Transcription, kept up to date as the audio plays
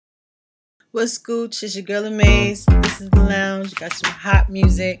What's Gooch? It's your girl Amaze. This is the lounge. Got some hot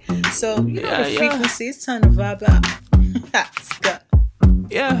music. So, you know the frequency. It's time to vibe out. Let's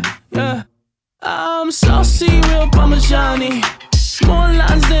go. I'm saucy, real Parmigiani. More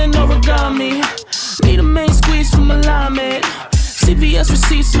lines than origami. Need a main squeeze from alignment. CVS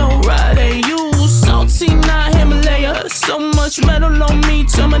receipts, no ride. You salty, not Himalaya. So much metal on me,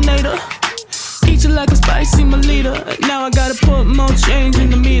 Terminator. Eat you like a spicy Melita. Now I gotta put more change in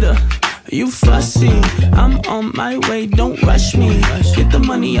the meter. You fussy, I'm on my way, don't rush me. Get the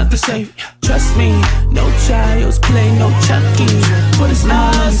money out the safe, trust me. No child's play, no Chucky. But it's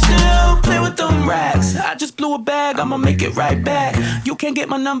not still play with them racks. I just blew a bag, I'ma make it right back. You can't get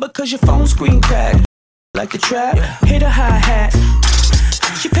my number cause your phone screen cracked. Like the trap, hit a hi-hat.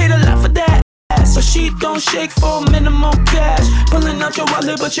 She paid a lot for that, so she don't shake for minimal cash. Pulling out your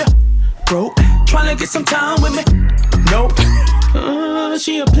wallet but you're broke. Tryna get some time with me, nope.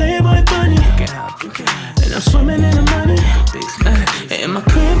 She a playboy bunny, and I'm swimming in the money. And my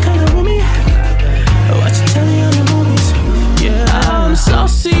crib kinda roomy. Watch you tell me on the movies. Yeah, I'm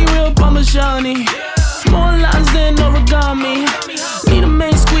saucy, real Parmigiani. More lines than origami. Need a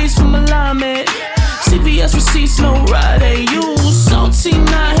main squeeze from alignment. CVS receipts, no ride. You salty,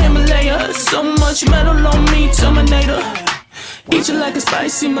 not Himalaya. So much metal on me, Terminator. Eat you like a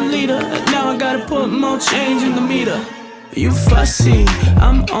spicy Melita. Now I gotta put more change in the meter. You fussy,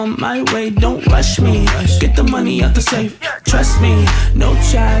 I'm on my way, don't rush me. Get the money out the safe, trust me. No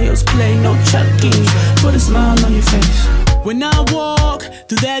child's play, no Chucky. Put a smile on your face. When I walk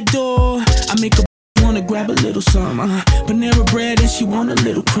through that door, I make a wanna grab a little something. Panera bread and she want a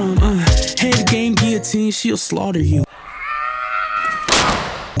little crumb. Head game guillotine, she'll slaughter you.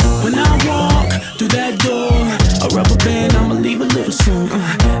 When I walk through that door, a rubber band, I'ma leave a little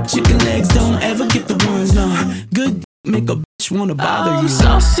something. Chicken legs don't ever get the ones, no. Good make a bitch wanna bother you.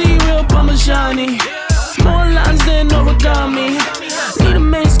 Saucy, real Parmigiani. More lines than origami. Need a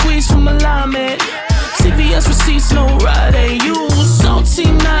main squeeze from alignment. CVS receipts, no ride. You salty,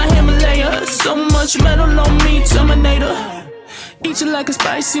 not Himalaya. So much metal on me, Terminator. Eat you like a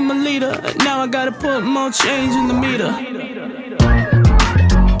spicy Melita. Now I gotta put more change in the meter.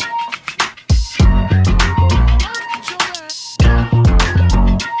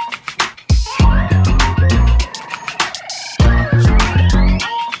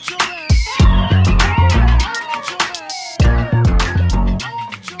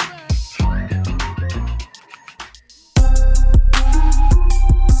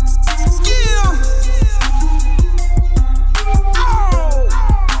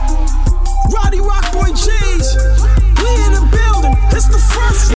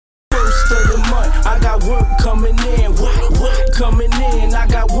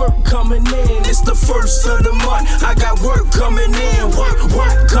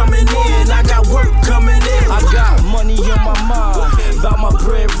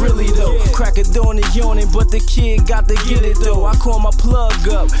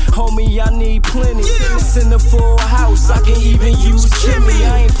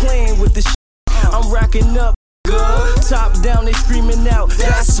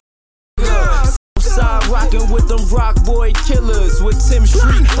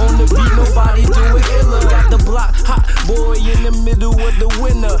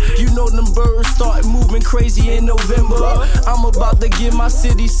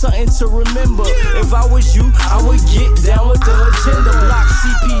 To remember, if I was you, I would get down with the agenda. Block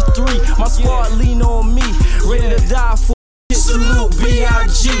CP3, my squad lean on me, ready to die for salute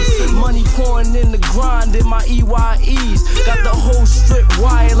B.I.G. Money pouring in the grind in my EYEs. Got the whole strip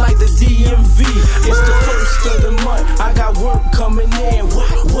wired like the DMV. It's the first of the month, I got work coming in.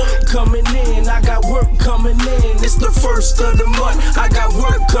 Work coming in, I got work coming in. It's the first of the month, I got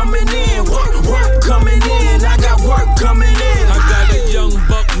work coming in. Work coming in, I got work coming in. I got a young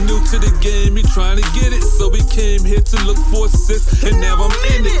buck new to the game, he trying to get it. So we came here to look for assists, and now I'm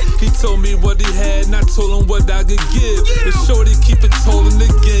in it. He told me what he had, and I told him what I could give. And shorty keep it told in the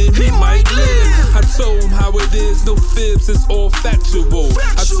game, he might live. I told him how it is, no fibs, it's all factual.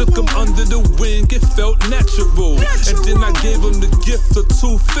 I took him under the wing, it felt natural. And then I gave him the gift of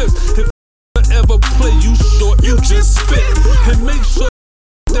 2/5. If I ever play you short, you just spit. And make sure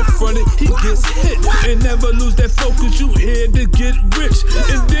that fronted, he gets hit. And never lose that focus, you here to get rich.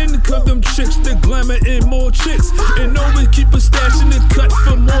 And then come them chicks, the glamour and more chicks. And always keep a stash in the cut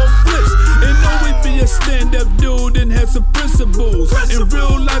for more flips. And always be a stand-up dude and have some principles. In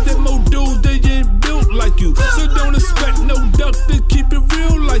real life, that more dudes, they ain't built like you. So don't expect no duck to keep it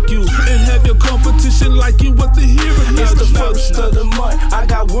real like you. And have your competition like you what the hero. It's the first of the month, I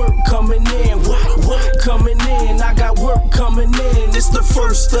got work coming in. Work coming in, I got work coming in. It's the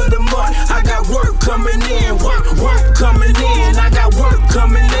first first of the month. I got work coming in, work coming in. I got work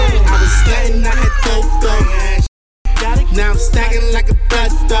coming in. I was staying out at Toto. Now I'm stacking like a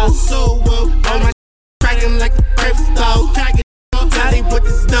pesto. All my cracking like a crypto. Toddy put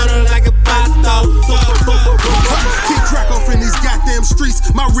the stutter like a pasto. Keep track off in these goddamn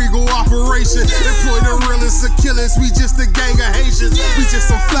streets. My regal operation. Employ the realest of killers. We just a gang of Haitians. We just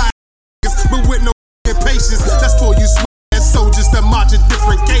some fly niggas, but with no patience. That's for you ass soldiers that march at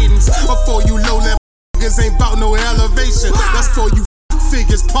different cadence. Or for you low level niggas ain't bout no elevation. That's for you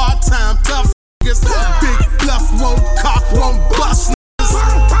figures, part-time tough niggas. Big bluff won't cock, won't bust niggas.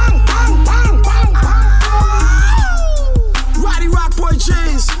 Roddy Rockboy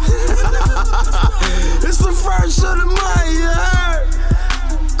James. It's the first of the month, you heard?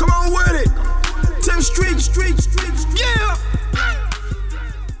 Come on with it. Tim Street, yeah.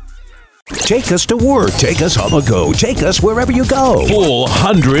 Take us to work, take us on the go, take us wherever you go. Full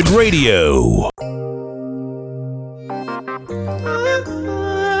 100 Radio.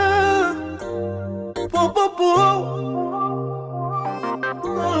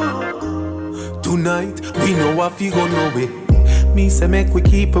 Tonight, we know if you go no way. Me say make we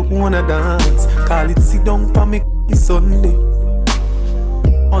keep it wanna dance. Call it sit down for me Sunday.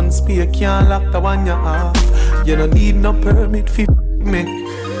 Unspear can't lock the one you off. You don't need no permit for me.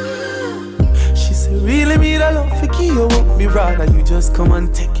 She say really me the love for you up. Me rather you just come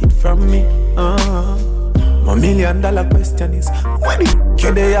and take it from me. My $1 million question is when the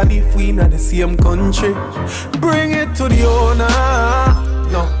you there and if we not the same country. Bring it to the owner.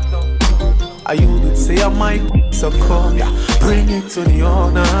 No. I you did say I might, so come, yeah. Bring it to the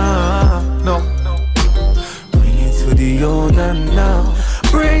owner, no. Bring it to the owner now.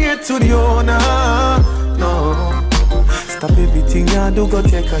 Bring it to the owner, no. Stop everything you do, go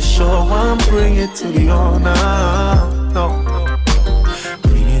take a show and bring it to the owner, no.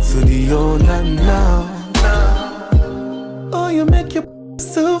 Bring it to the owner now. Oh, you make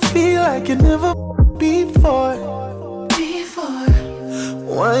yourself feel like you never before.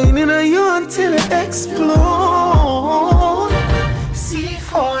 Whining at you until it explode.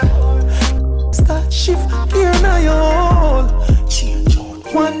 C4 start shift gear now you hold.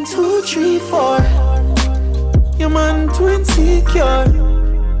 1, 2, 3, 4. Your man too insecure.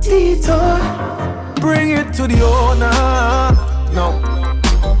 Detour. Bring it to the owner. No.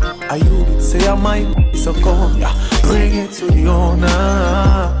 I you did say I might, so come, yeah. Bring it to the owner.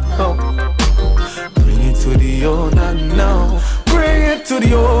 No. Bring it to the owner now. Bring it to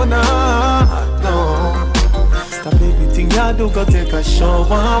the owner, no. Stop everything you do, go take a shower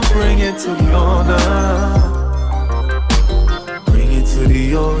and bring it to the owner. Bring it to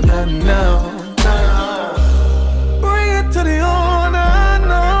the owner now. Bring it to the owner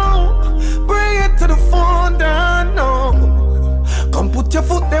now. Bring it to the founder now. Come put your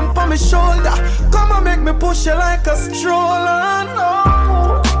foot them on my shoulder. Come and make me push you like a stroller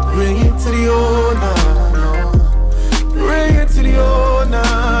now. Bring it to the owner. Bring it to the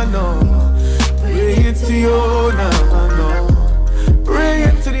owner, no. Bring it to the owner, no. Bring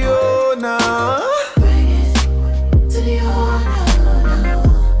it to the owner. Bring it to the owner, no.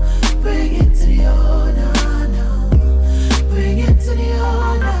 Bring it to the owner, no. Bring it to the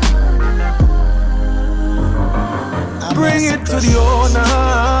owner, no. Bring it to the owner,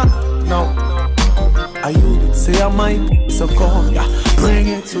 no. I you did say I might, so come, yeah. Bring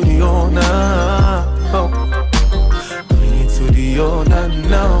it to the owner, no. To the owner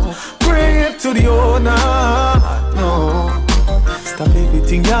now. Bring it to the owner, no. Stop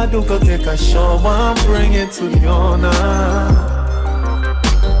everything you do, go take a shower and bring it to the owner.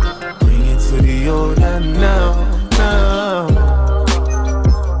 Bring it to the owner now, now.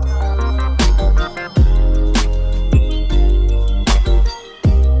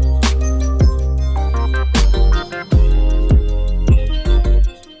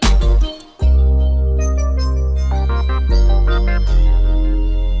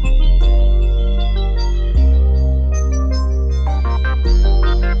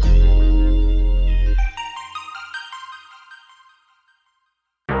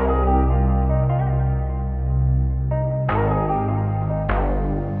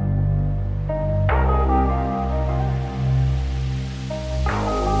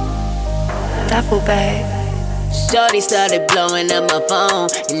 Duffel bag. Shorty started blowing up my phone,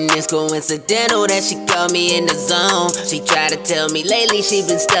 and it's coincidental that she called me in the zone. She tried to tell me lately she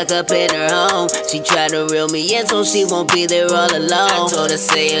been stuck up in her home. She tried to reel me in so she won't be there all alone. I told her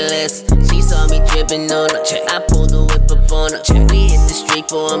say less. She saw me dripping on her. I pulled the whip up on her. We hit the street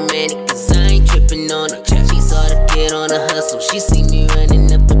for a minute, cause I ain't tripping on her. She saw the kid on the hustle. She see me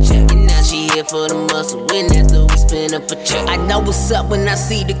running up a check, and now she here here for the muscle. When after we spin up a check. I know what's up when I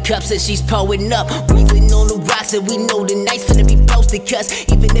see the cups and she's pulling up. Breathing on the rocks and we know the night's finna be posted. Cause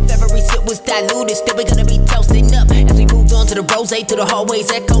even if every sip was diluted, still we gonna be toasting up. As we moved on to the rose, through the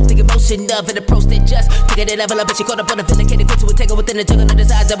hallways, echo the emotion of an approach that just took it a level up. But she caught up on a vindicated fit to a tangle within the jungle of the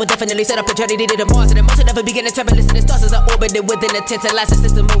sides that would definitely set up a journey to Mars. And emotion never begin to turbulence and the stars as I orbited within a tantalizing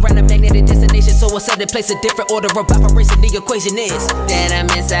system around a magnetic destination. So a sudden place a different order of operation. The equation is that I'm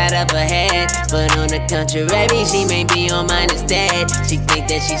inside of her head, but on the contrary, she may be on mine instead. She think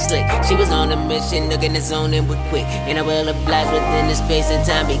that she slick. She was on a mission, looking to zone in with quick, and I will oblige within the space and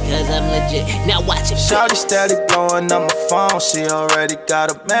time because I'm legit. Now watch it. Shawty steady blowing up my phone. She already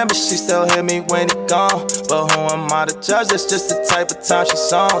got a man, but she still hear me when he gone. But who am I to judge? That's just the type of time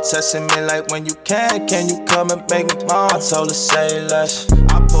she's on. Testing me like when you can you come and make me moan? I told her say less.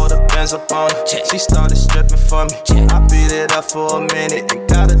 I pulled the Benz up on her. She started stripping for me. I beat it up for a minute and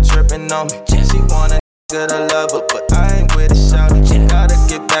got her dripping on me. She want a nigga to love her, but I ain't with it, shout it. Gotta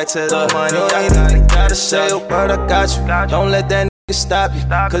get back to the money. I gotta say a word, I got you. Don't let that stop you,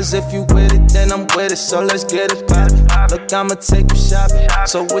 cause if you with it, then I'm with it, so let's get it poppin'. Look, I'ma take you shopping,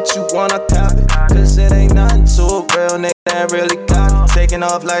 so what you want, I cop it, cause it ain't nothing to a real nigga that really got it. Taking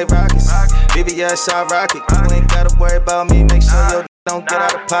off like rockets, BBS, I rock it. You ain't gotta worry about me, make sure your don't get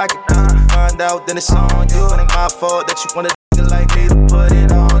out of pocket. Find out, then it's on you. It ain't my fault that you want a nigga like me to put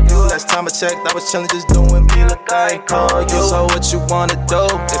it on you. Last time I checked, I was chillin' just doing me, look, I ain't call you. So what you wanna do?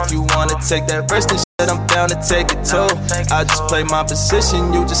 If you wanna take that risk, then I'm down to take it too. I just play my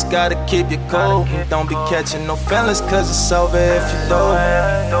position, you just gotta keep your cool. Don't be catching no feelings, cause it's over if you do.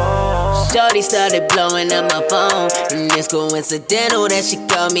 Shorty started blowing up my phone, and it's coincidental that she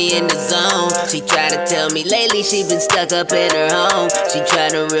called me in the zone. She tried to tell me lately she been stuck up in her home. She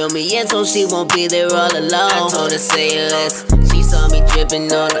tried to reel me in so she won't be there all alone. I told her say less. She saw me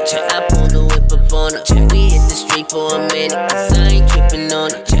dripping on her. I pulled the whip up on her. We hit the street for a minute, cause I ain't tripping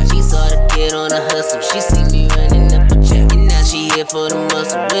on her. She saw the kid on the hustle. She see me running up a check, and now she here for the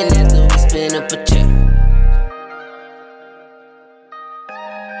muscle. When after we spin up a check.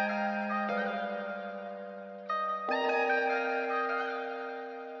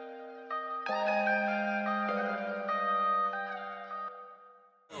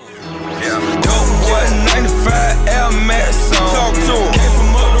 Talk to him. Came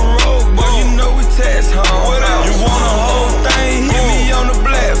from up the road, boy, you know we tax home. You want a whole thing, hit me on the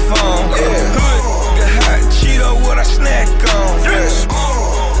platform. Hood, get hot Cheeto, what I snack on.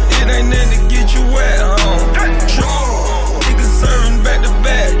 It ain't nothing to get you wet home. Niggas serving back to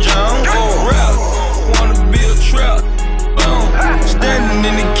back, John. Rap, wanna be a trap. Standing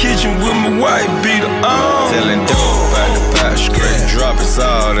in the kitchen with my white beater on. Telling dope about the pot, straight drop it's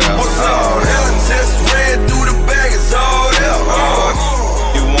all out. What's all that? Just ran through the bag, it's all out.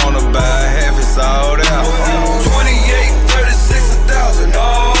 You wanna buy half, it's all out. 28, 36, 1,000,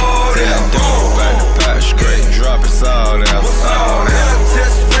 all out. Telling dope about the pot, straight drop it's all out. What's all that?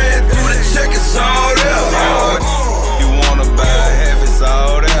 Just ran through the check, it's all out. You wanna buy half, it's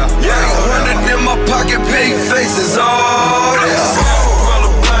all out. Yeah, 100 in my pocket, big faces, all out.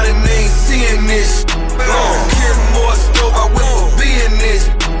 This carry more stove, I will be in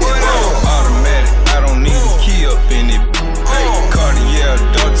this. Automatic, I don't need a key up in it. Cartier,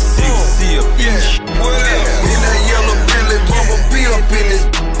 Dodge 6C up in it. In that yellow Bentley, Bumblebee up in this.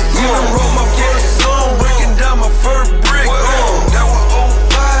 Wrote my first song, breaking down my first brick. That was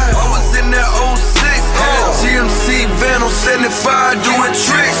 05, I was in that 06. Had GMC van on 75 doing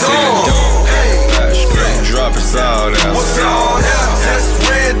tricks. Straight drop it's all out. What's all that? Just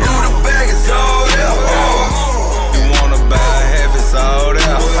ran through the bag, it's all out. You wanna buy half, it's all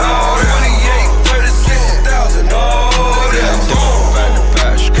out. 28, 36, 1,000, all out. Back to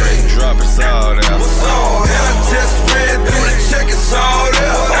back, straight drop it's all out. What's all that? Just ran through the check, it's all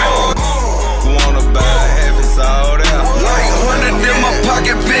out. You wanna buy half, it's all out. Like 100 in my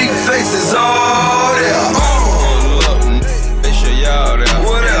pocket, big faces, all out. Pull up, they show y'all there.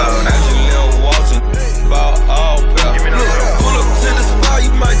 What else? Pull up to the spot,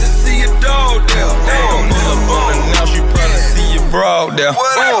 you might just see a dog there. Don't pull up on her now, she probably see your broad there.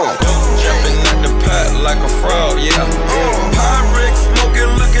 Jumping out the pot like a frog, yeah. Pyrex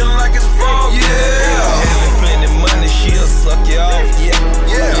smoking, looking like it's frog, yeah. Having plenty money, she'll suck you off, yeah.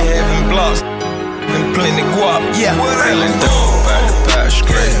 You having blocks, and plenty guap, yeah. Selling dope out the pot,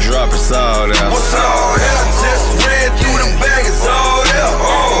 straight drop it's all out. What's all that? Just ran through the bag, it's all out.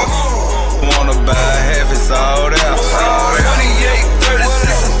 Wanna buy half, it's all out. 28,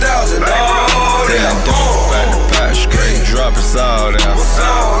 36, 1,000, all out. Telling dope about the pot, straight drop it's all out.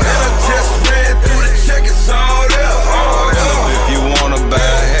 And I just ran through the check, it's all out. If you wanna buy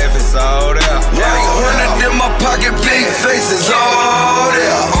half, it's all out.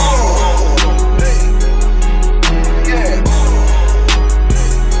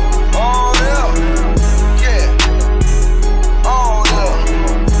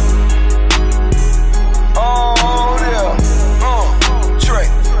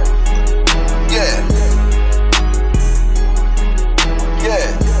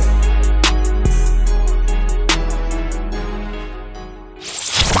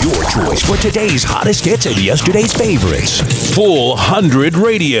 Today's hottest hits and yesterday's favorites. Full 100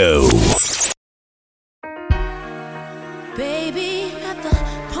 Radio. Baby, at the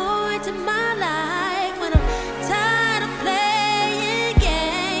point in my life when I'm tired of playing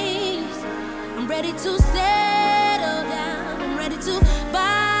games, I'm ready to settle down, I'm ready to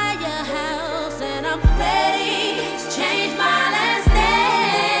buy a house, and I'm ready to change my last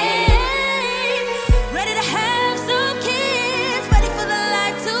name, ready to have some kids, ready for the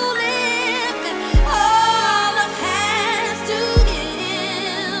life to live, and all I've had to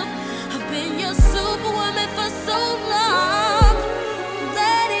give. I've been your superwoman for so long,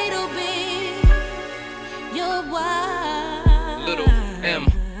 ready to be your wife. Little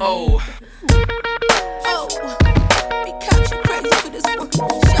M.O. Oh, because you're crazy for this one.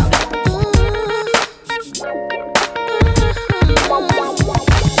 Shout it.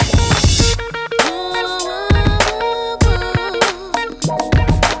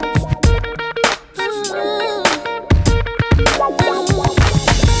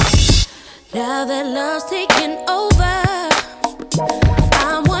 Now that love's taking over,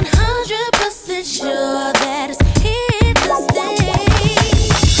 I'm 100% sure that it's here to stay.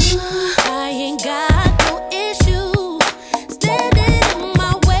 I ain't got no issues standing in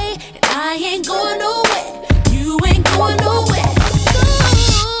my way, and I ain't going nowhere. You ain't going nowhere. So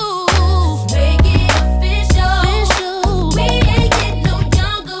make it official. We ain't getting no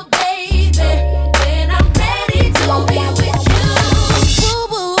younger, baby. And I'm ready to be with you.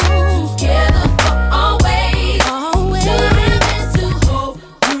 Woo-woo. Together for always. To have and to hope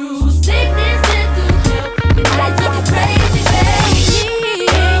through sickness and through health. And I took it crazy, baby.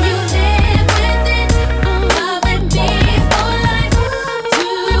 Can you live with it? Loving me for life. To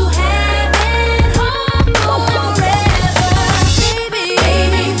have it home forever.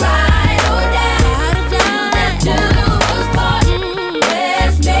 Baby, ride or die. Do us part.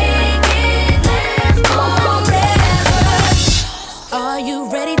 Let's make it last forever. Are you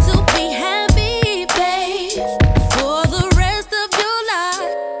ready to be happy, babe, for the rest of your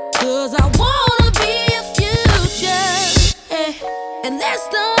life? 'Cause I wanna be your future, and let's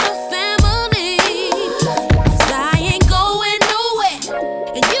start a family. 'Cause I ain't going nowhere,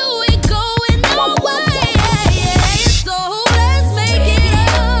 and you ain't going nowhere. So let's make it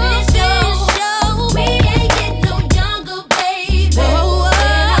official. We ain't getting no younger, baby.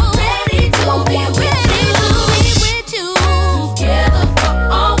 And I'm ready to be with you. Together for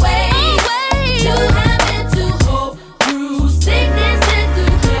always. To have and to hope through sickness and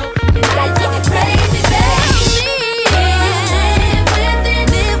through health. And I took it crazy, baby. Can you live with it?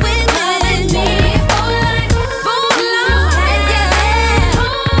 Loving me for life. Home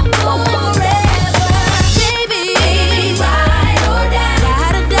forever. Baby, ride or die.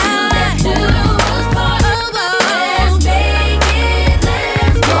 Do us part. Let's make it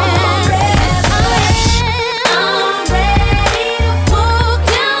last forever. I'm ready to walk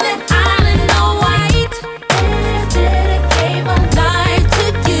down that island all white and dedicate my life to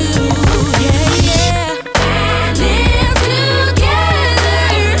you. And live together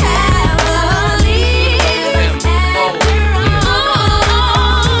happily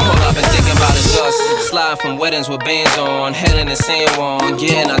All I've been thinking about is us. Slide from weddings with bands on, head in the San Juan,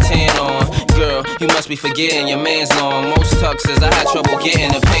 getting our tan on. Girl, you must be forgetting your man's long. Most tuxes, I had trouble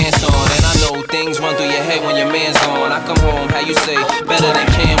getting the pants on. And I know things run through your head when your man's gone. I come home, how you say, better than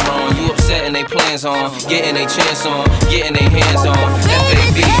Cameron. You upset and they plans on, getting they chance on, getting they hands on.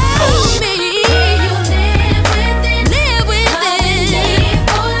 FAB, me. You live with it.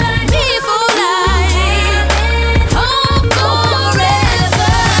 Me for life. Home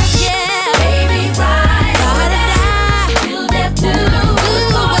forever. Yeah. Baby, ride or die. Till death do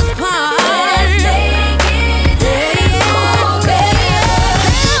us part. Let's make it forever.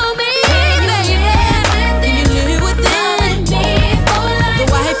 Tell me, baby, you live with it. The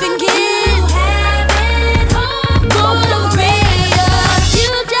wife and kids. Gonna be a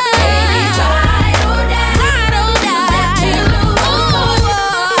future.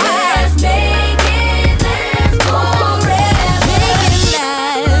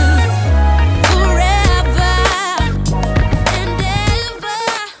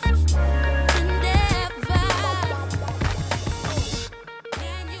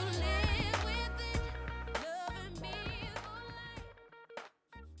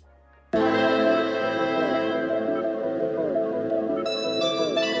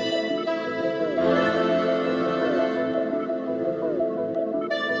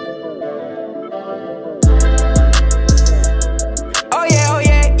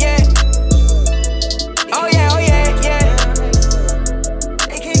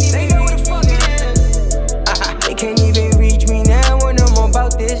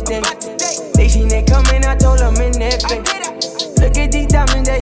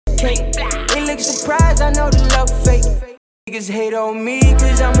 Niggas hate on me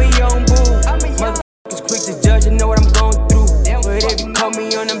cause I'm a young boo. Motherfuckers quick to judge and know what I'm going through. But if you call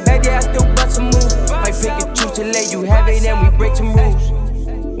me on the bed, yeah, I still bust a move. Might pick a truth to let you have it and we break some rules.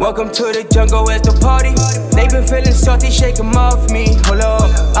 Welcome to the jungle, it's the party. They been feeling salty, shake them off me. Hold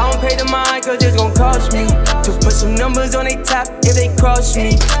up, I don't pay the mind cause it's gon' cost me to put some numbers on they top if they cross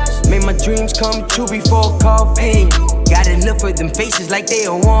me. Make my dreams come true before coffee. Gotta look for them faces like they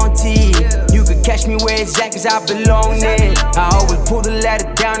are wanted. You could catch me where it's at cause I belong there. I always pull the ladder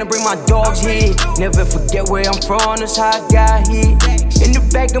down and bring my dogs here. Never forget where I'm from, that's how I got here. In the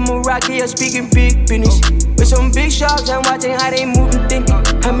back of Morocco, I'm speaking big business. With some big shots, I'm watching how they move and thinking.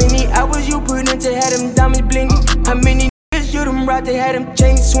 How many hours you put into had them diamonds blinking? How many niggas you them right, they had them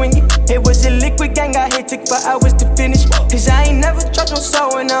chains swinging? It was a liquid gang, I hit, took 5 hours to finish. Cause I ain't never trust no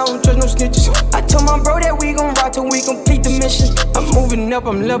soul and I don't trust no snitches. I told my bro that we gon' rock till we complete the mission. I'm moving up,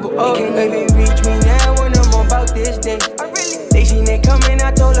 I'm level up. They can't even reach me now when I'm about this day. They seen it coming, I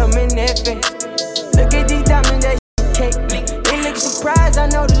told them in their face. Look at these diamonds, that shit cake. They look surprised, I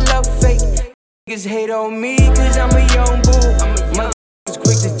know the love fake. Niggas hate on me cause I'm a young boo. Motherfuckers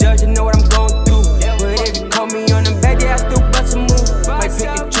quick to judge and know what I'm going through. But if you call me on the bed, yeah, I still bust a move. Might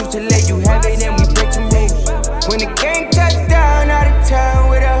pick a truth to let you have it and we break some rules. When the gang touch down out of town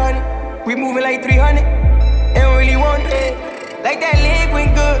with 100, we moving like 300 and really want it. Like that leg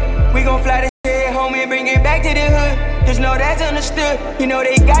went good, we gon' fly the shit home and bring it back to the hood. Just know that's understood. You know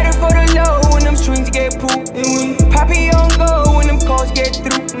they got it for the low when them strings get pulled. And when Poppy on go when them calls get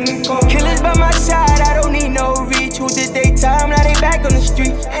through. Killers by my side, I don't need no reach. Who did they time? Now they back on the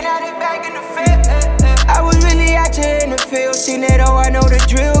streets. And now they back in the field. I was really out here in the field. Seen it all, I know the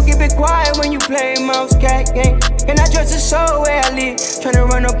drill. Keep it quiet when you play mouse cat game. And I trust the soul where I live. Tryna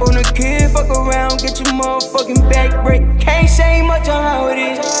run up on a kid, fuck around, get your motherfucking back break. Can't say much on how it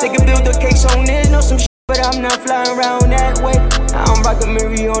is. They can build a case on this, know some shit, but I'm not flying around that way. I'm rockin'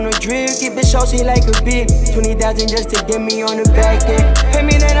 Mary on a drill, keep it saucy like a big 20,000 just to get me on the back end. Pay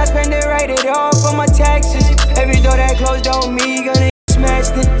me then I spend it, write it off for my taxes. Every door that closed on me, gonna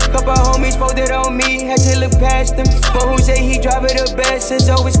smashed it. Couple homies folded on me, had to look past them. But who say he driving the best is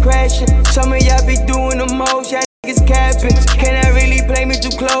always crashing. Some of y'all be doing the most, y'all niggas capping. Can I really play me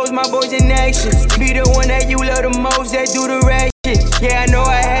too close? My boys in action. Be the one that you love the most, that do the rat shit. Yeah, I know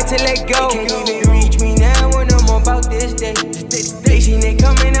I had to let go. They can't even reach me now when I'm about this day. They seen it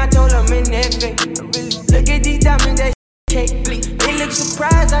coming, I told them in their face. Look at these diamonds, that cake. They look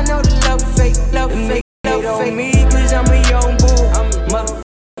surprised, I know the love fake, love fake. Love fake me cause I'm a young boo. Motherfucker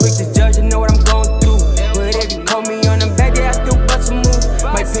quick to judge and know what I'm going through. But if you call me on the bed, yeah, I still bust a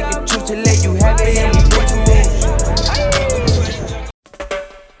move. Might pick a truth to let you have it and we break some rules.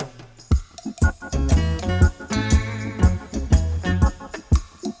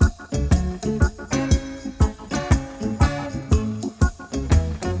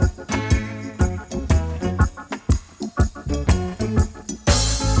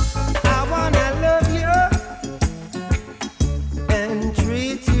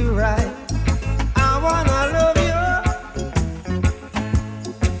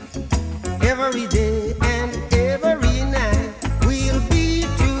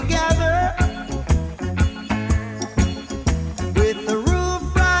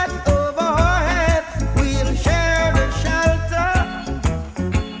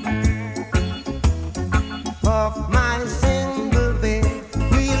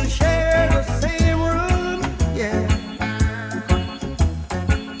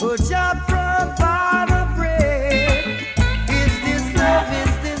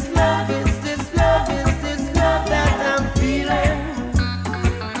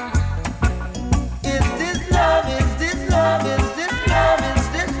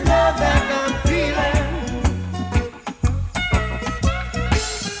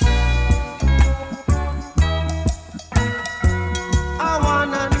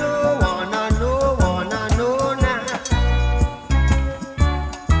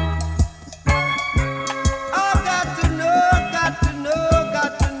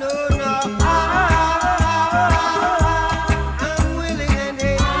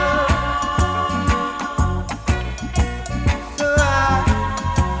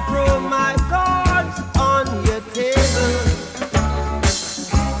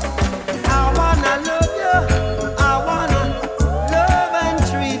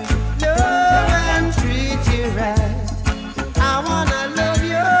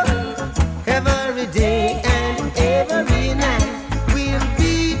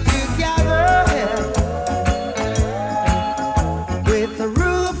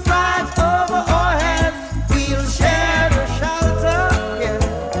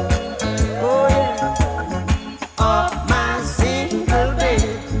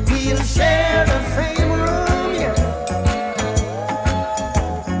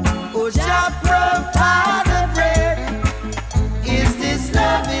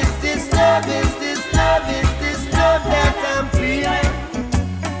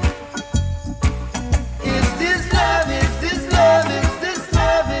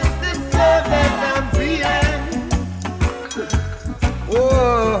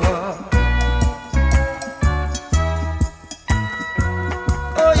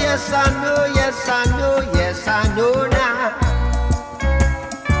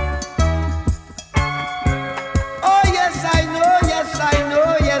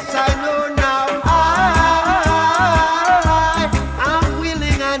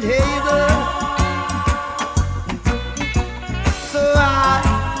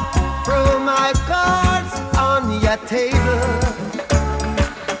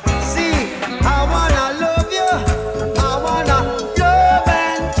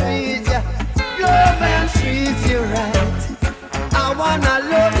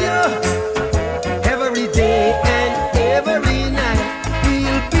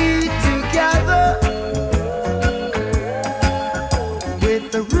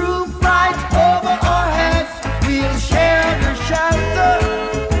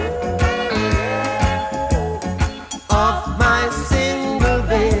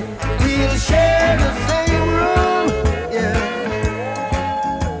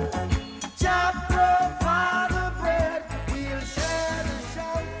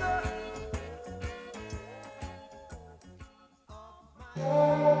 I'ma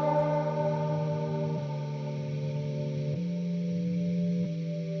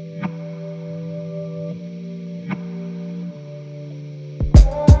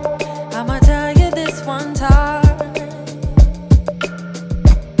tell you this one time.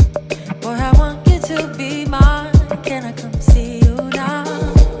 Boy, I want you to be mine. Can I come see you now?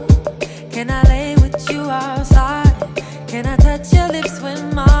 Can I lay with you outside? Can I touch your lips with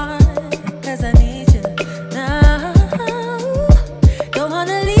mine? 'Cause I need you now. Don't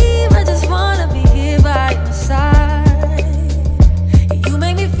wanna leave, I just wanna be here by your side. You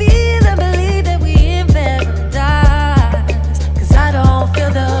make me feel and believe that we in paradise. 'Cause I don't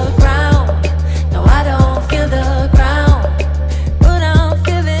feel the ground. No, I don't feel the ground. But I'm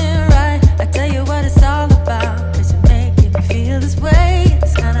feeling right. I tell you what it's all about. 'Cause you're making me feel this way.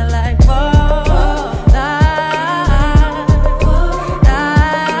 It's kinda like, whoa.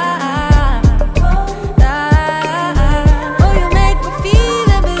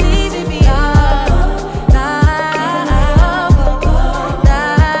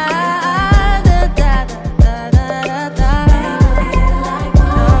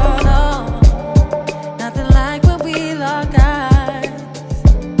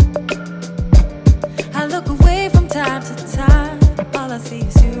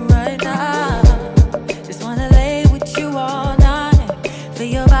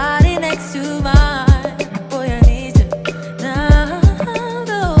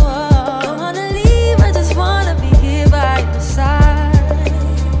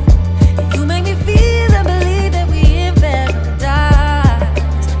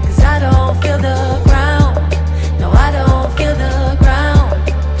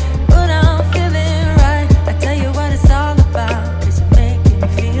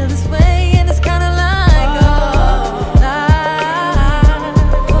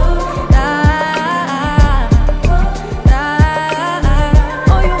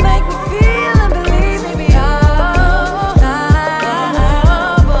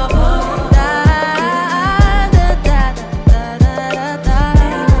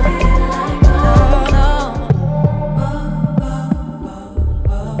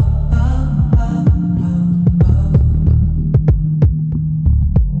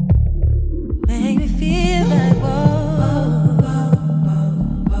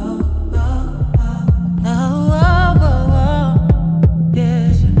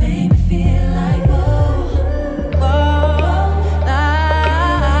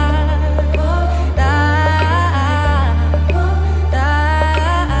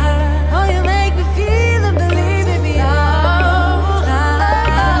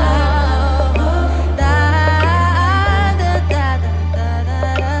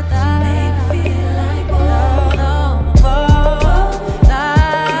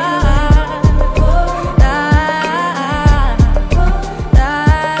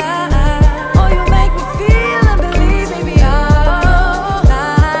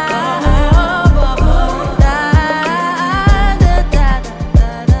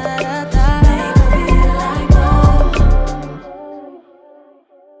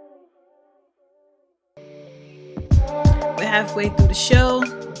 Halfway through the show.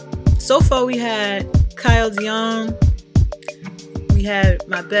 So far we had Kyle Dion. We had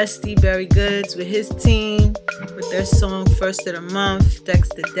my bestie Barry Goods with his team with their song First of the Month,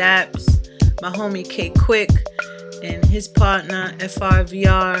 Dexter Daps, my homie K Quick and his partner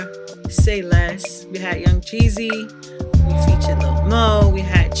FRVR, Say Less. We had Young Jeezy, we featured Lil Mo, we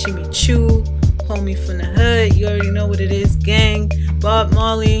had Chimmy Choo, homie from the hood, you already know what it is, Gang, Bob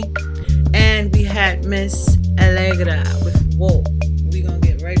Marley, and we had Miss Allegra with Whoa. We gonna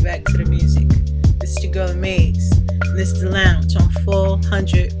get right back to the music. This is your girl Maze, and this is the Lounge on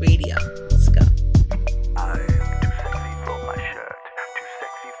 400 Radio. Let's go. I am too sexy for my shirt, too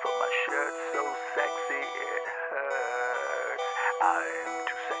sexy for my shirt, so sexy it hurts. I am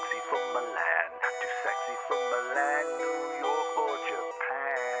too sexy for Milan, too sexy for Milan, New York or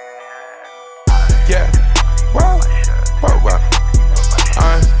Japan. Yeah, wow.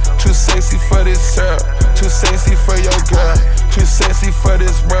 I'm too sexy for this shirt, too sexy for your girl, too sexy for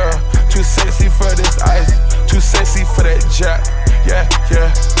this world, too sexy for this ice, too sexy for that jack. Yeah.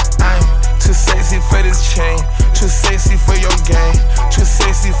 I'm too sexy for this chain, too sexy for your game, too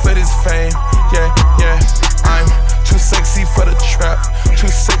sexy for this fame. Yeah. I'm too sexy for the trap, too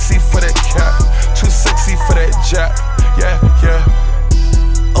sexy for that cap, too sexy for that jack. Yeah.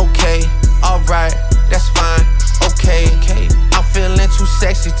 Okay, alright, that's fine. Okay. I'm feeling too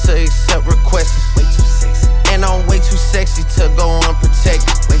sexy to accept requests. Way too sexy. And I'm way too sexy to go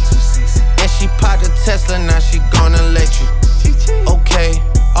unprotected. Way too sexy. And she popped a Tesla, now she gonna let you. Okay,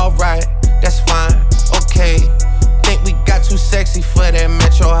 alright, that's fine. Okay, think we got too sexy for for that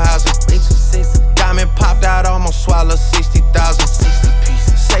metro housing. Diamond popped out, almost swallowed 60,000. 60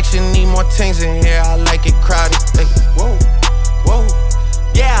 pieces. Section need more things in here, I like it crowded. Hey, whoa, whoa.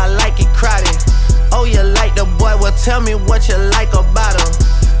 Yeah, I like it crowded. Oh, you like the boy? Well, tell me what you like about him.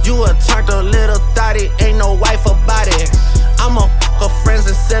 You a turned a little thotty, ain't no wife about it. I'ma fuck her friends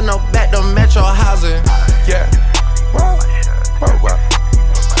and send her back to metro housing. Yeah. Whoa, whoa, whoa.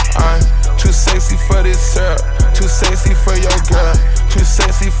 I'm too sexy for this syrup, too sexy for your girl, too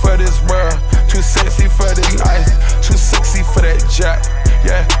sexy for this world, too sexy for this life, too sexy for that jack.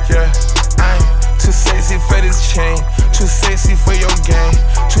 Yeah, yeah. I'm too sexy for this chain, too sexy for your game,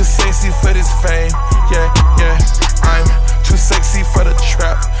 too sexy for this fame. Yeah, yeah. I'm too sexy for the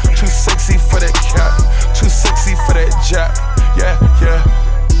trap, too sexy for that cap, too sexy for that jack. Yeah, yeah.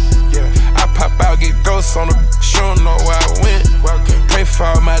 Yeah, I pop out, get ghosts on the bitch, you don't know where I went. Pray for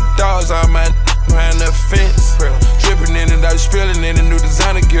all my dogs, all my behind the fence. Dripping in it, I spilling in a new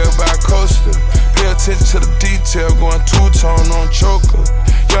designer gear by Coaster. Pay attention to the detail, going two-tone on choker.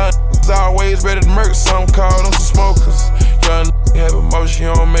 Young always ready to murk, some called on some smokers. Young have emotion,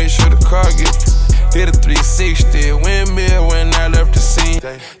 you don't make sure the car gets. Did a 360, windmill when I left the scene.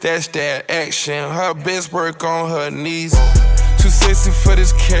 That's that action, her best work on her knees. Too sexy for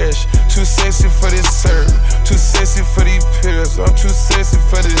this cash, too sexy for this serve, too sexy for these pills, I'm too sexy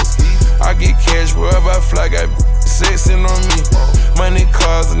for this. I get cash wherever I fly, got sexing on me. Money,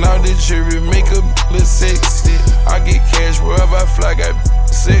 cars, and all the jewelry, make a look sexy. I get cash wherever I fly, got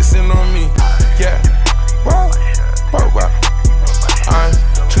sexing on me. Yeah, wow, wow, wow. I'm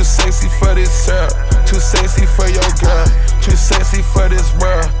too sexy for this syrup, too sexy for your girl, too sexy for this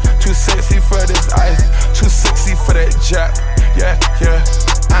world, too sexy for this ice, too sexy for that jack. Yeah, yeah.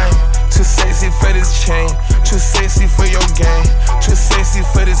 I'm too sexy for this chain, too sexy for your game, too sexy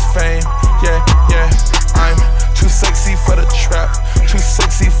for this fame. Yeah, yeah. I'm too sexy for the trap, too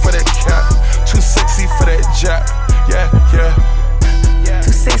sexy for that cap, too sexy for that jack. Yeah, yeah.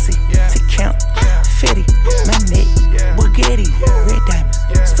 Too sexy to count. Fetty, my neck, Bugatti, red diamonds,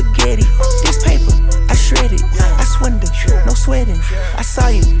 spaghetti. This paper, I shred it, I swindle, no sweating. I saw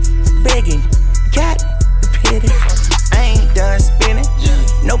you begging, got the pity. I ain't done spinning,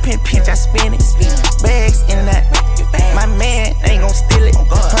 no pinch, I spin it. Bags in that, my man ain't gon' steal it.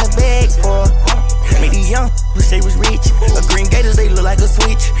 100 bags for me, the young, wish they was rich. A green gators, they look like a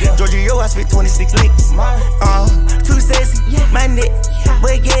switch. Georgia, yo, I spit 26 licks. Too sexy, my neck,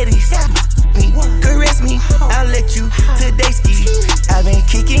 Bugattis. Caress me, I'll let you today ski. I've been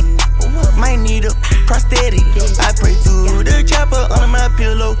kicking, might need a prosthetic. I pray to the chopper under my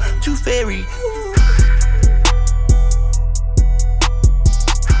pillow, too fairy.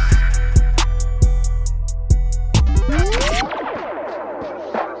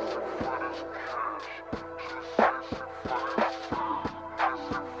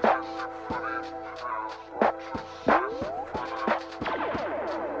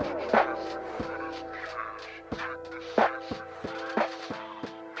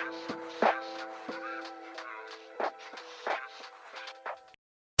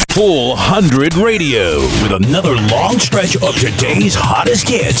 Full 100 Radio with another long stretch of today's hottest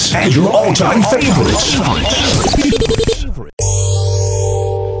hits and your all-time favorites.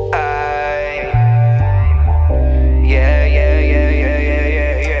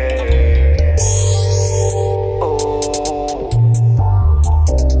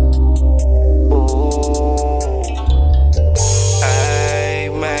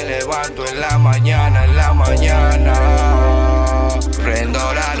 Me levanto en la mañana.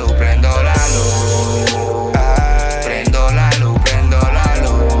 Prendo la luz, prendo la luz. Ay, prendo la luz, prendo la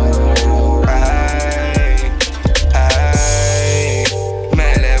luz. Ay, ay.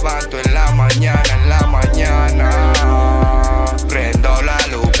 Me levanto en la mañana, Prendo la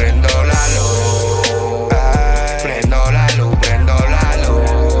luz, prendo la luz. Ay, prendo la luz, prendo la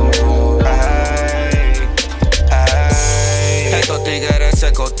luz. Ay, ay. Estos tigres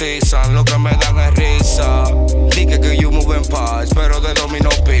se cotizan, lo que me dan es risa. Dije que you move in parts, pero de domino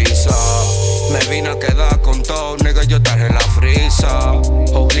pizza. Me vine a quedar con todo, nigga, yo traje la frisa.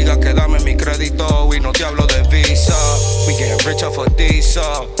 Obliga a quedarme mi crédito y no te hablo de visa. We getting rich off of this.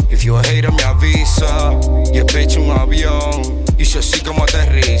 If you a hater, me avisa. Yeah, bitch, un avión, y yo así como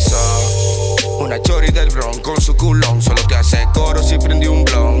aterriza. Una chori del Bronx con su culón, solo te hace coro si prendí un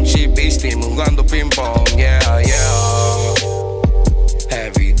blon. She be steam, jugando ping pong, yeah, yeah.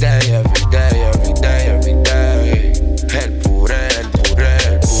 Every day, every day, every day, every day. El puré, el puré,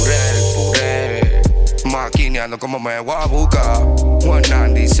 el puré, el puré. Maquineando como me voy a buscar.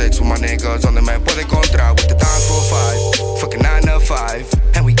 196 with my niggas, donde me puede encontrar. With the time for 5, fucking 9 to 5.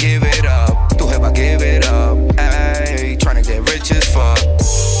 And we give it up, tu jeva give it up. Ay, tryna get rich as fuck.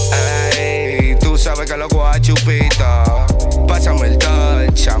 Ey, tú sabes que lo cojo a chupita. Pásame el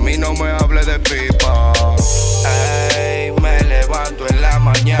touch, a mí no me hable de pipa. Ey, me levanto en la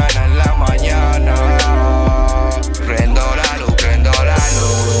mañana, prendo la luz, prendo la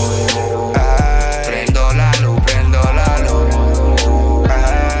luz. Ey, prendo la luz, prendo la luz.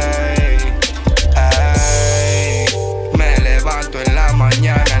 Ey, ey, me levanto en la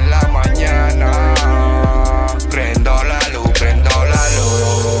mañana, prendo la luz, prendo la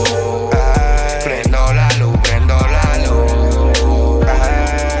luz. Ey, prendo la luz, prendo la luz.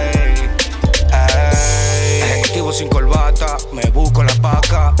 Ey, ey. Ejecutivo sin corbata, me busco la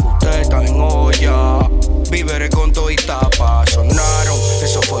paca. Ustedes están en olla. Viveré con todo y tapa. Sonaron,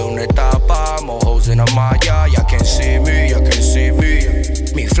 eso fue una etapa. Mojos en la malla, ya can see me, ya can see me.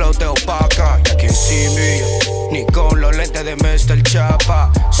 Mi flow te opaca, ya can see me. Ni con los lentes de Mr.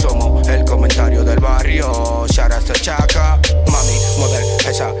 Chapa. Somos el comentario del barrio. Shout out to Chaca. Mami, mueve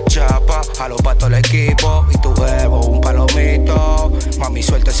esa chapa. A los patos el equipo. Y tu huevo, un palomito. Mami,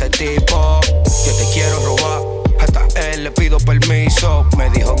 suelta ese tipo. Yo te quiero robar. Hasta él le pido permiso. Me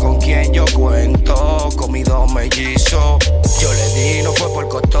dijo con quién yo cuento. Comido mellizo. Yo le di, no fue por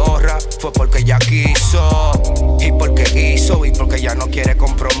cotorra. Fue porque ella quiso. Y porque hizo. Y porque ya no quiere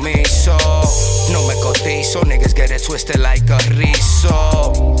compromiso. No me cotizo. Niggas get it twisted like a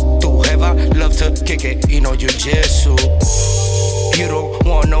rizo. Tu jeva love to kick it y no jiu-jitsu. You don't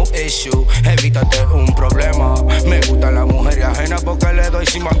want no issue. Evítate un problema. Me gusta la mujer ajena porque le doy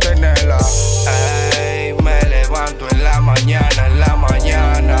sin mantenerla. Ey, me levanto en la mañana,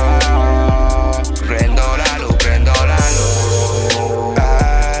 prendo la luz, prendo la luz.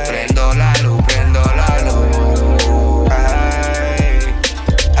 Ey, prendo la luz, prendo la luz. Ey,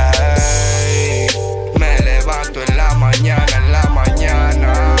 ey, me levanto en la mañana,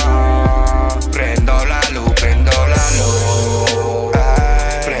 prendo la luz, prendo la luz. Ey,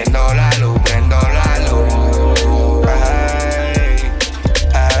 prendo la luz, prendo la luz. Ey,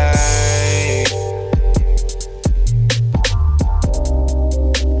 ey.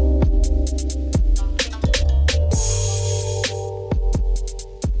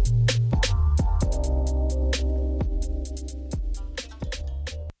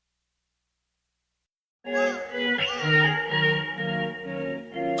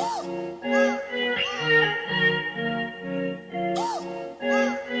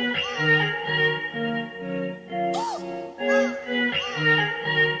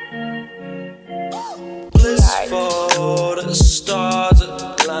 Blissful, the stars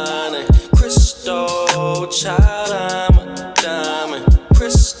aligning. Crystal, child, I'm a diamond.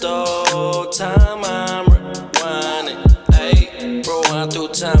 Crystal, time, I'm rewinding. Ayy, rolling through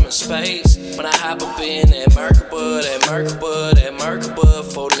time and space. When I hop up in that Merkaba,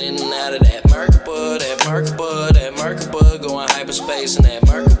 folding in and out of that Merkaba, going hyperspace in that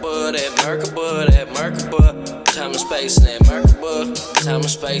Merkaba. Time and space in that Merkaba, time and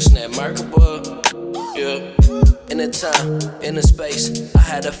space in that Merkaba. Yeah. In the time, in the space, I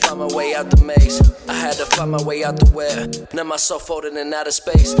had to find my way out the maze. I had to find my way out the web. Now my soul folding in outer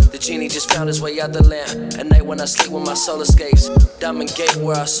space. The genie just found his way out the lamp. At night when I sleep when my soul escapes. Diamond gate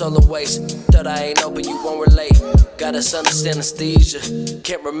where I solar waste. Thought I ain't know but you won't relate. Got us under anesthesia.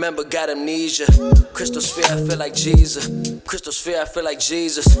 Can't remember, got amnesia. Crystal sphere, I feel like Jesus. Crystal sphere, I feel like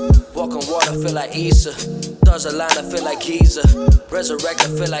Jesus. Walk on water, feel like Easter. Stars align, I feel like Giza. Resurrect, I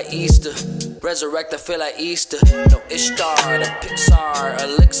feel like Easter. Resurrect, I feel like Easter. No Ishtar, the Pixar,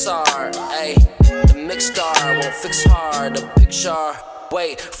 Elixir, ayy. The mixed star won't fix hard, the picture.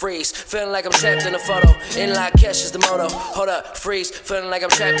 Wait, freeze, feeling like I'm trapped in a photo. In like cash is the moto. Hold up, freeze, feeling like I'm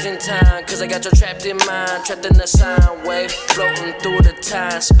trapped in time. Cause I got you trapped in mind. Trapped in the sine wave, floating through the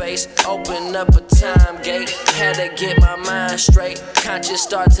time space. Open up a time gate. Had to get my mind straight. Conscious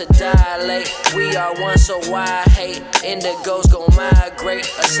start to dilate. We are one, so why hate? Indigos gon' migrate.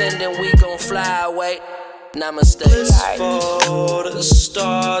 Ascending, we gon' fly away. Namaste. Blissful, the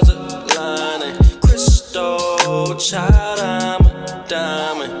stars aligning. Crystal, child, I'm a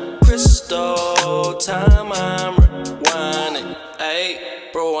diamond. Crystal, time, I'm rewinding. Ayy,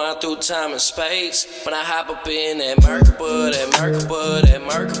 rolling through time and space. When I hop up in that Merkaba,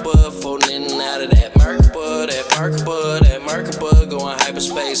 folding in and out of that Merkaba, going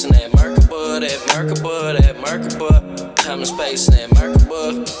hyperspace in that Merkaba, time and space in that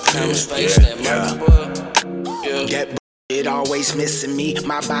Merkaba, time and space in that Merkaba. Yeah. It always missing me,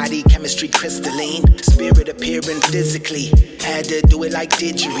 my body chemistry crystalline, spirit appearing physically, had to do it like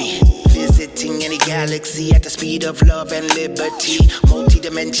didgery. Visiting any galaxy at the speed of love and liberty.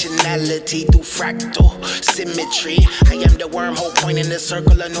 Multidimensionality through fractal symmetry. I am the wormhole point in the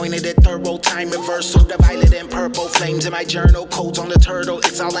circle, anointed at thorough time reversal. The violet and purple flames in my journal, codes on the turtle.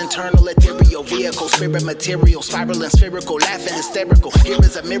 It's all internal, ethereal vehicle, spirit material, spiral and spherical, laughing hysterical. Here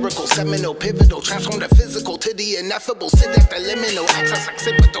is a miracle, seminal, pivotal, transform the physical to the ineffable. Sit at the liminal, access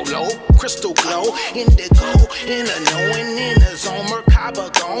occipital low, crystal glow, indigo, inner knowing, in a zone,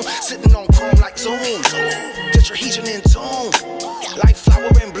 Merkaba gone, sitting on chrome like Zoom. Tetrahedron in tune, like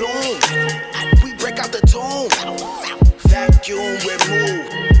flower in bloom. We break out the tomb, vacuum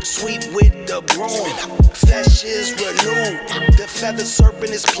remove, sweep with the broom. Flesh is renewed, the feathered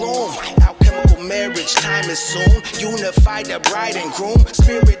serpent is plume. Alchemical marriage, time is soon. Unify the bride and groom.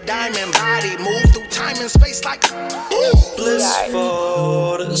 Spirit, diamond, body move through time and space like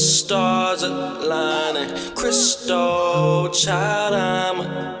blissful, the stars aligning. Crystal child, I'm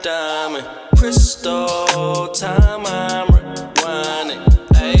a diamond. Crystal time, I'm rewinding.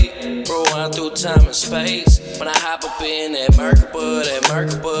 Ayy, rewind through time and space. When I hop up in that Merkaba, that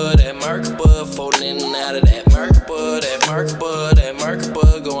Merkaba, that Merkaba, folding in and out of that Merkaba, that Merkaba, that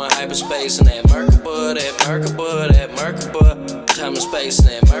Merkaba, going hyperspace in that Merkaba, that Merkaba, that Merkaba, time and space in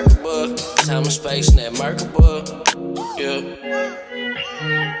that Merkaba, time and space in that Merkaba, yeah.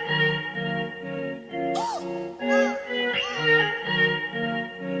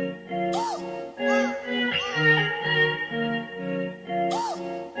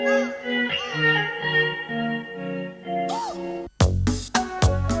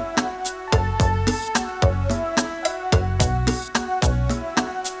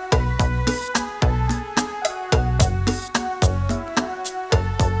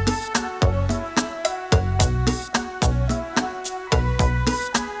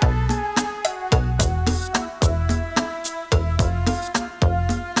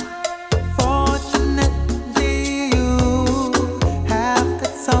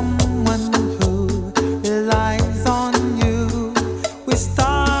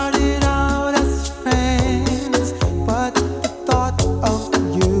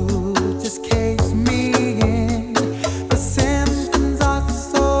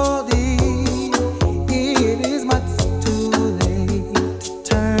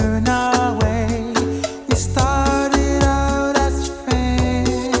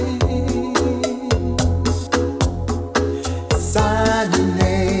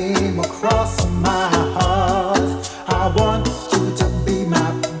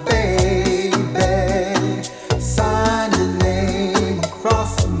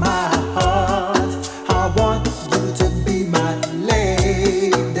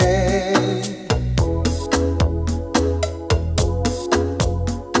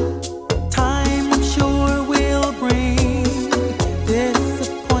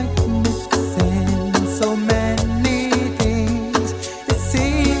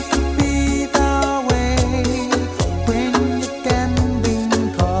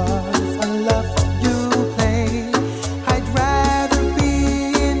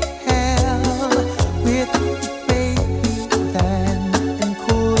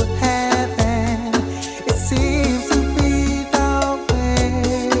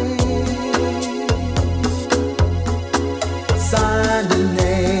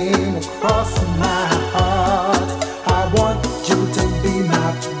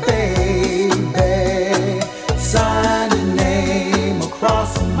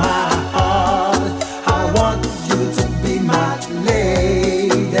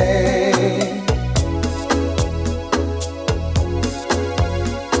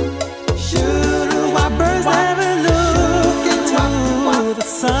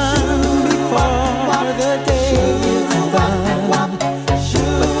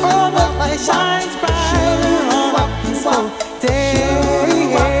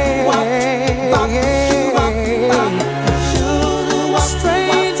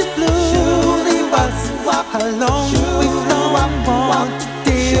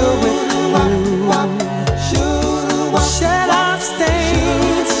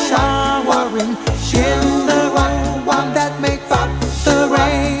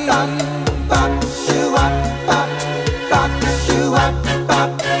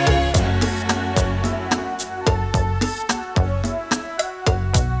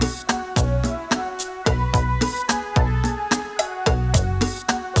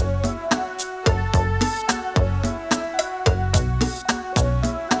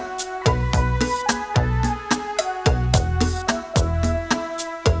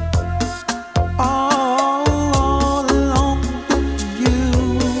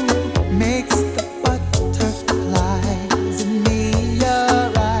 Makes the butterflies in me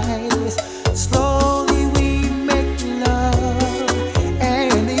arise.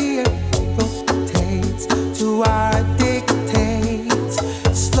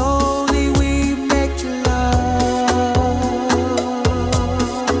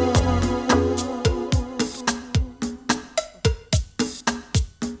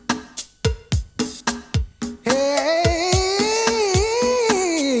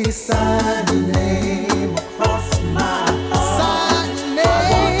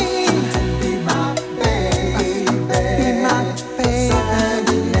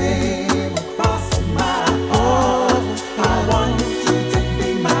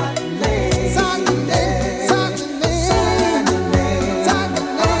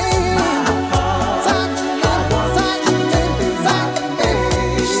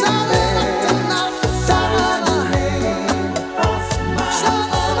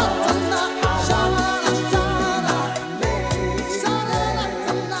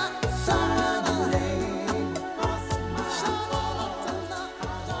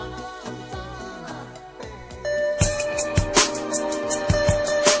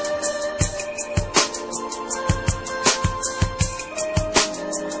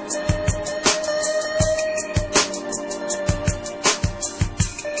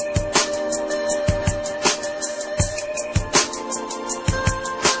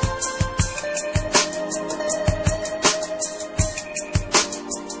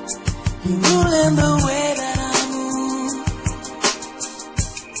 You're ruling the way that I move.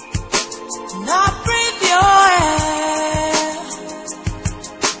 And I breathe your air.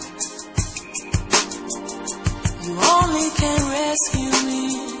 You only can rescue me.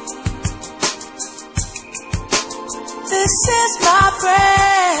 This is my prayer.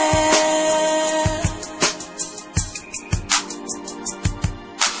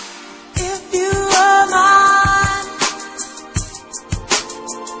 If you are mine,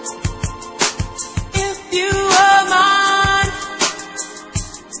 if you are mine,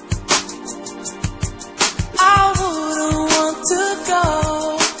 I wouldn't want to go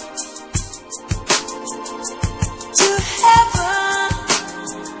to heaven.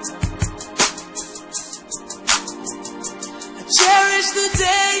 I cherish the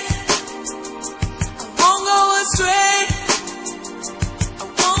day I won't go astray. I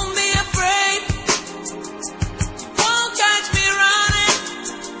won't be afraid. You won't catch me running.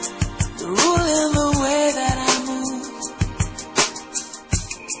 You're ruling the way that I move.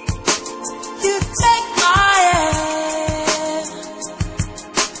 You take my hand.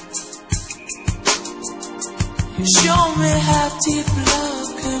 You show me how deep love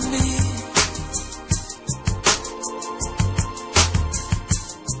can be.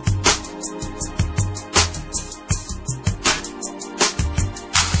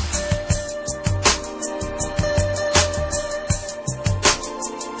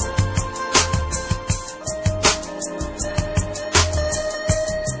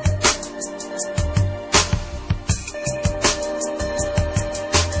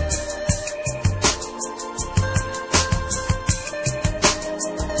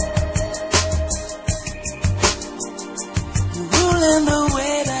 Ruling the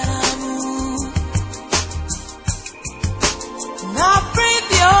way that I move. And I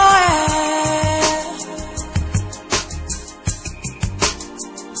breathe your air.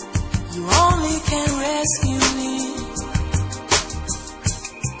 You only can rescue me.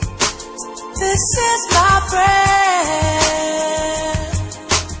 This is my prayer.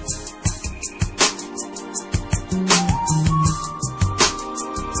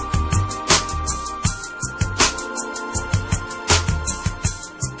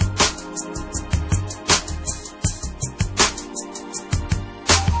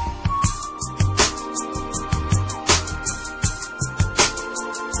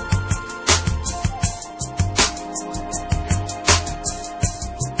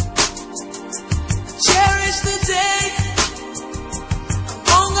 Cherish the day I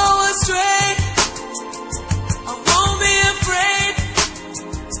won't go astray. I won't be afraid.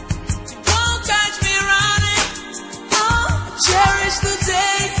 You won't catch me running. Oh, cherish the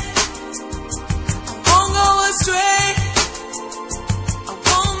day I won't go astray. I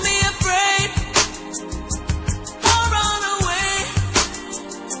won't be afraid. Won't run away.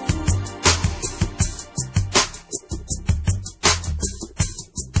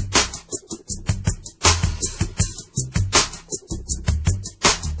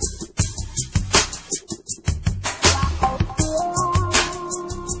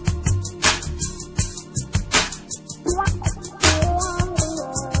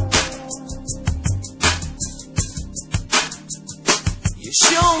 You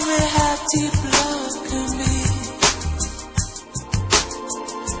show me how deep love can be.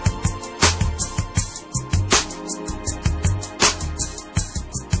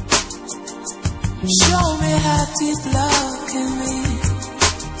 You show me how deep love can be.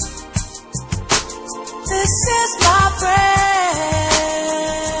 This is my prayer.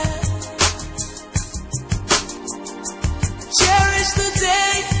 Cherish the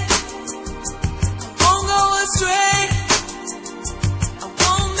day I won't go astray. I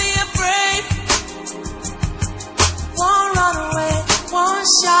won't be afraid. Won't run away. Won't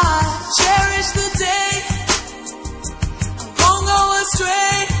shy. Cherish the day I won't go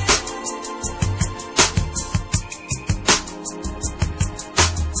astray.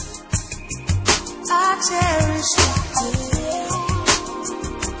 I cherish the day.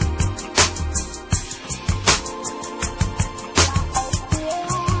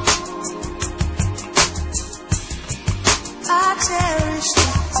 I cherish the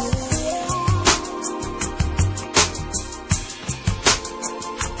day.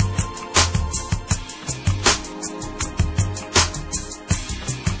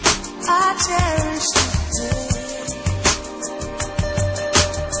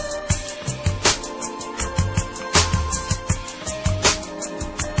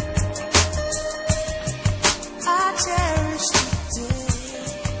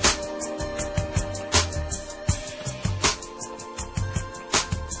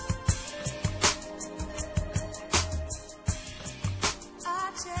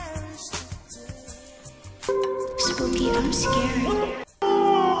 spooky, I'm scared.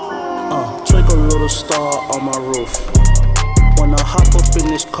 Twinkle little star on my roof. When I hop up in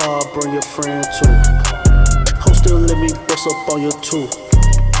this car, bring your friend too. Ho still let me bust up on your too.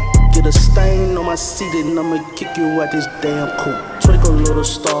 Get a stain on my seat and I'ma kick you at this damn coupe. Twinkle little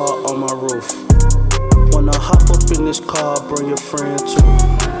star on my roof. When I hop up in this car, bring your friend too.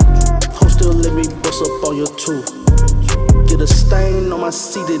 Ho still let me bust up on your too. Get a stain on my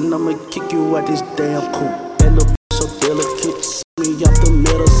seat and I'ma kick you at this damn coupe. That little so delicate, me off the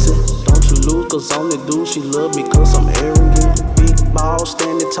medicine. Don't you lose, cause only do she love me cause I'm arrogant. Big ball,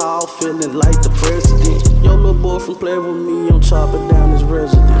 standing tall, feeling like the president. Your little boyfriend play with me, I'm chopping down his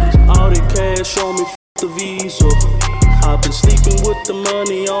residence. All the cash show me the visa. I've been sleeping with the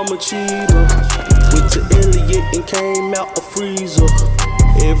money, I'm a cheater. Went to Elliot and came out a freezer.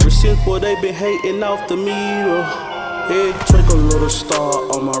 Ever since, boy, they been hating off the meter. Hey, twinkle little star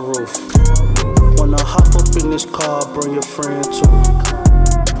on my roof. When I hop up in this car, bring your friend too.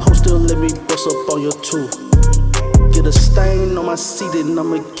 Ho still let me bust up on your too. Get a stain on my seat and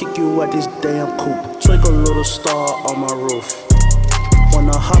I'ma kick you at this damn coupe. Twinkle little star on my roof. When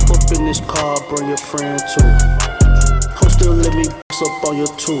I hop up in this car, bring your friend too. Ho still let me bust up on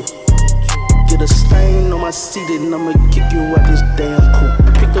your too. Get a stain on my seat and I'ma kick you at this damn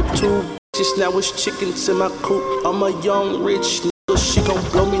coupe. Pick up two bitches, now it's chickens in my coop. I'm a young rich nigga, she gon'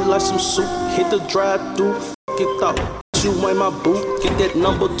 blow me like some soup. Hit the drive-thru, f*** it out. You ain't my boot, get that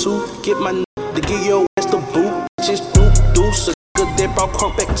number 2. Get my n***, to get your ass the boot. Just do, so nigga that brought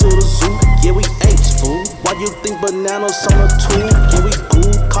crunk back to the zoo. Yeah, we apes, fool. Why you think bananas on a tool? Yeah, we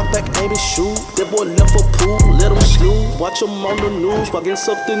cool, cock back, aim and shoot. That boy left a pool, let him slew. Watch him on the news, while getting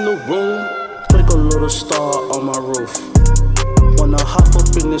sucked in the room. Twinkle little star on my roof. When I hop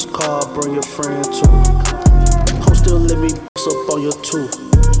up in this car, bring your friend too. Ho still let me bust up on your too.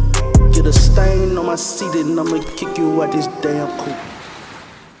 Get a stain on my seat and I'ma kick you at this damn coupe.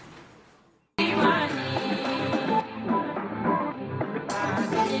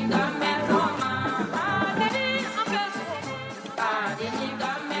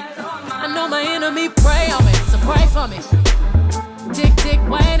 I know my enemy pray on me, so pray for me. Tick, tick,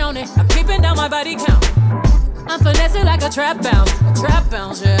 wait on it. I'm keeping down my body count. I'm finessing like a trap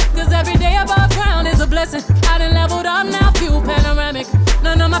bounce, yeah. Cause every day above ground is a blessing. I done leveled up now, view panoramic.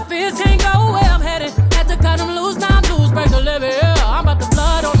 None of my fears can't go where I'm headed. Had to cut them loose, now I'm loose, break the levee, yeah. I'm about to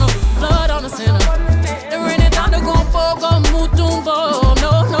blood on the sinner. The rain and thunder gon' fall, gon' move, tumbo.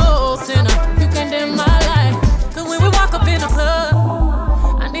 No, sinner. You can dim my light. Cause when we walk up in the club,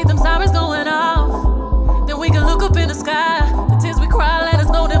 I need them sirens going off. Then we can look up in the sky. The tears we cry, let us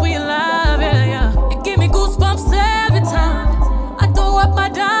know that we alive, yeah. It give me goosebumps every time I throw up my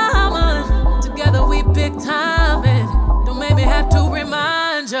diamond. Together we big time, and don't make me have to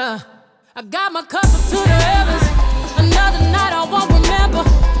remind ya. I got my cup up to the heavens. Another night I won't remember.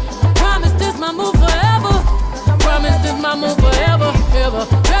 I promise this my move forever. I promise this my move forever, ever.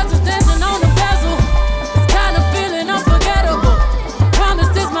 Dress is dancing on the bezel. This kind of feeling unforgettable. I promise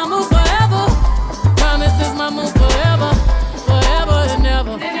this my move forever. I promise this my move forever, forever and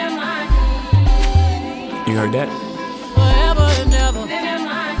ever. You heard that? Forever and ever.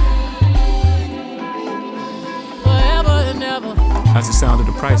 Forever and ever. That's the sound of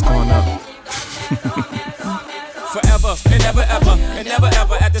the price going up. Forever and never ever, and never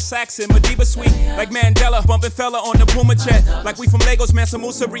ever at the Saxon, Madiba Suite. Like Mandela, bumping fella on the Puma jet. Like we from Lagos, Mansa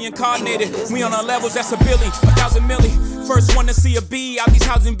Musa reincarnated. We on our levels, that's a Billy, 1,000 milli. First one to see a B out these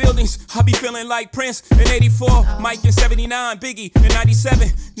housing buildings. I be feeling like Prince in 84, Mike in 79, Biggie in 97,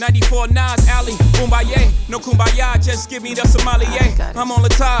 94, Nas, Ali, Kumbaya. No Kumbaya, just give me the sommelier. I'm on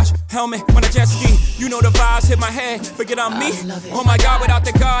Latage, helmet on a jet ski. You know the vibes hit my head, forget I'm me. Oh my God, without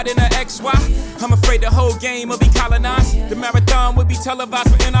the God in the XY, I'm afraid the whole game will be colonized. The marathon will be televised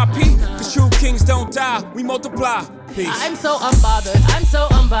for NIP. Cause true kings don't die, we multiply. Peace. I'm so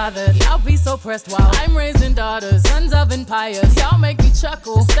unbothered. Y'all be so pressed while I'm raising daughters, sons of empires. Y'all make me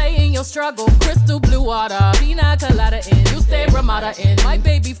chuckle, stay in your struggle. Crystal blue water, pina colada in. You stay Ramada in. My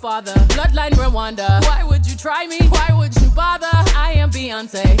baby father, bloodline Rwanda. Why would you try me? Why would you bother? I am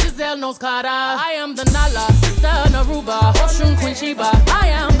Beyonce, Giselle knows Carter. I am the Nala, sister Naruba, Oshun Queen Sheba. I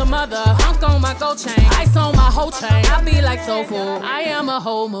am the mother, Hunk on my gold chain. Ice on my whole chain. I be like soulful, I am a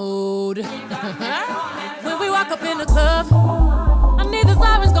whole mood. When we walk up in the club, I need the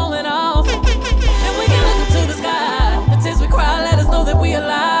sirens going off. And we can look up to the sky. The tears we cry let us know that we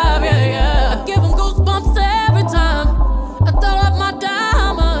alive, yeah. I give them goosebumps every time I throw up my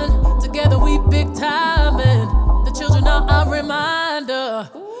diamond. Together we big time, and the children are a reminder.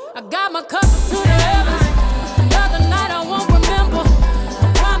 I got my cup up to the heavens. Another night I won't remember.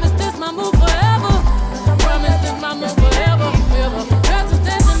 I promise this my move forever. I promise this my move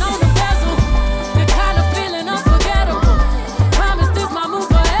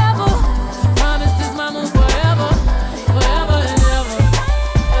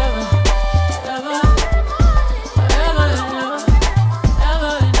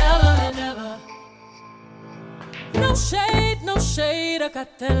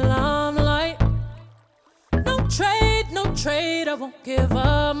got that limelight. No trade, I won't give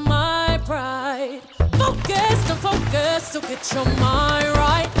up my pride. Focus to get your mind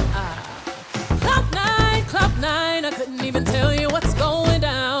right. Cloud nine, I couldn't even tell you what's going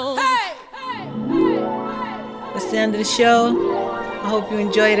down. Hey! That's the end of the show. I hope you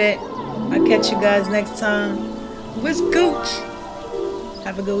enjoyed it. I'll catch you guys next time. Where's Gooch?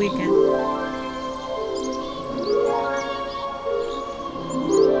 Have a good weekend.